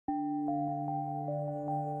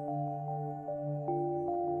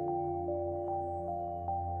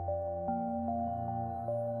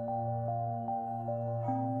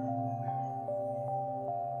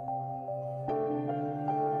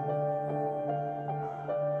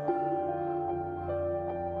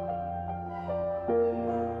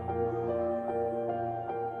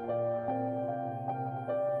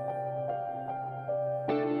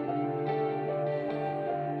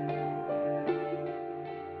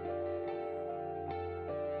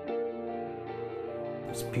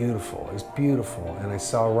It's beautiful, it's beautiful. And I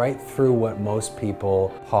saw right through what most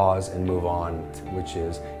people pause and move on, which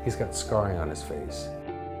is he's got scarring on his face.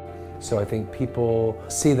 So I think people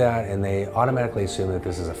see that and they automatically assume that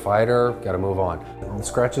this is a fighter, gotta move on. The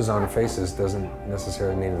scratches on faces doesn't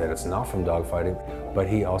necessarily mean that it's not from dogfighting, but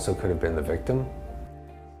he also could have been the victim.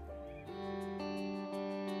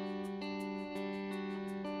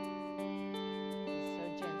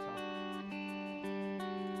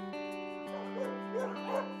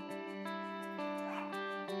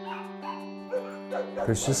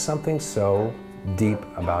 There's just something so deep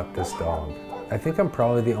about this dog. I think I'm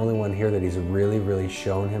probably the only one here that he's really, really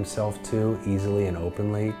shown himself to easily and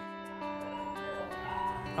openly.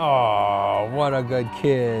 Oh, what a good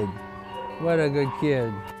kid. What a good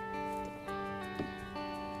kid.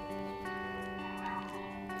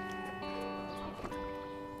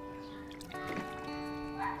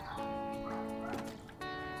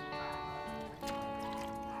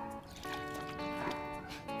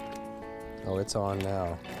 Oh, it's on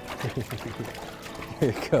now. Here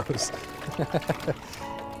it goes.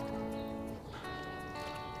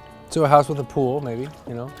 To a house with a pool, maybe,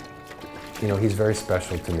 you know. You know, he's very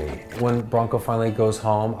special to me. When Bronco finally goes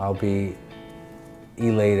home, I'll be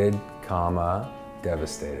elated, comma,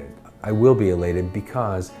 devastated. I will be elated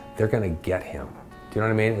because they're gonna get him. Do you know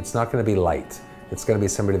what I mean? It's not gonna be light. It's gonna be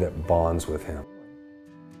somebody that bonds with him.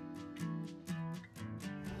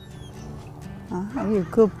 Oh, you're a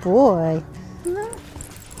good boy.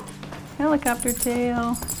 Helicopter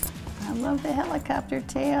tail. I love the helicopter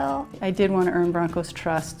tail. I did want to earn Bronco's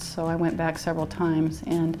trust, so I went back several times,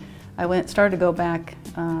 and I started to go back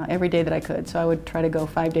every day that I could. So I would try to go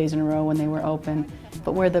 5 days in a row when they were open.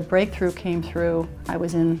 But where the breakthrough came through, I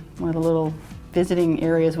was in one of the little visiting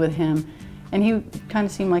areas with him, and he kind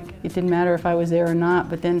of seemed like it didn't matter if I was there or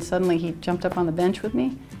not, but then suddenly he jumped up on the bench with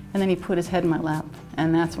me, and then he put his head in my lap,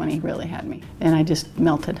 and that's when he really had me. And I just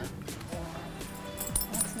melted.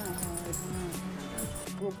 That's not hard.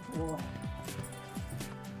 Good boy.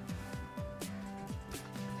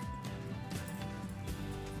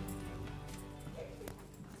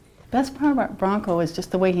 Best part about Bronco is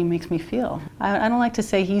just the way he makes me feel. I don't like to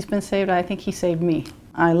say he's been saved, I think he saved me.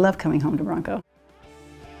 I love coming home to Bronco.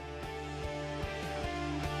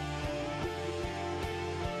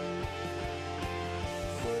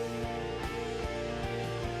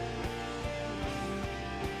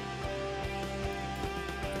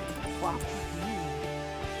 Wow.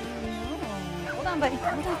 Hold on, buddy.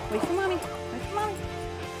 Hold on. Wait for mommy. Wait for mommy.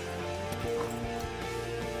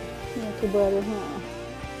 Not your brother, huh?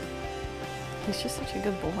 He's just such a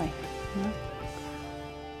good boy.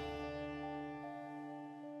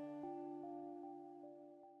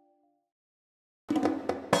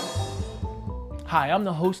 Hi, I'm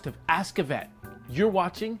the host of Ask a Vet. You're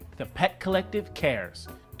watching The Pet Collective Cares.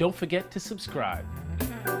 Don't forget to subscribe.